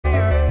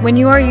When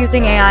you are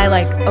using AI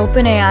like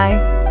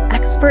OpenAI,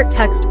 Expert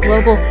Text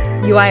Global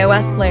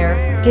UIOS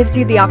layer gives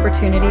you the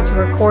opportunity to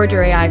record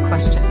your AI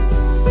questions.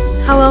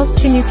 How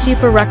else can you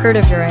keep a record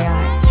of your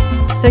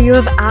AI? So you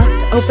have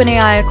asked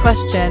OpenAI a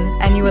question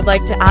and you would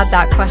like to add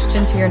that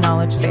question to your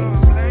knowledge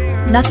base.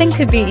 Nothing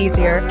could be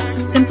easier.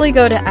 Simply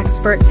go to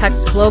Expert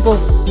Text Global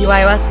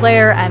UIOS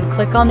layer and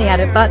click on the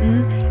Edit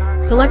button.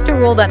 Select a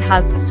role that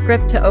has the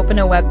script to open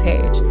a web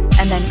page,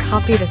 and then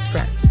copy the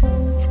script.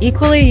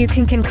 Equally, you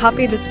can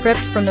copy the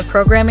script from the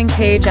programming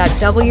page at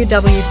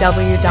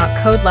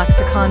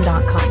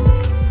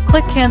www.codelexicon.com.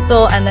 Click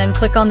Cancel and then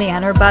click on the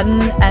Enter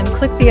button and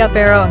click the up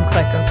arrow and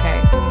click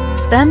OK.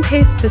 Then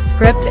paste the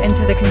script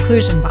into the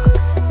conclusion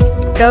box.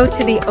 Go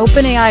to the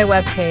OpenAI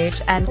web page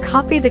and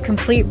copy the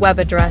complete web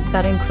address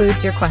that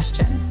includes your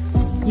question.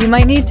 You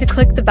might need to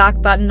click the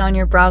back button on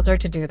your browser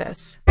to do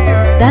this.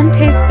 Then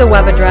paste the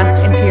web address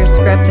into your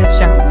script as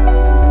shown.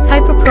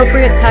 Type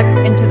appropriate text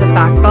into the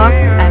fact box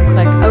and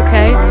click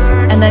OK,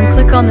 and then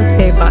click on the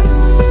Save button.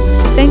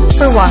 Thanks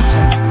for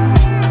watching.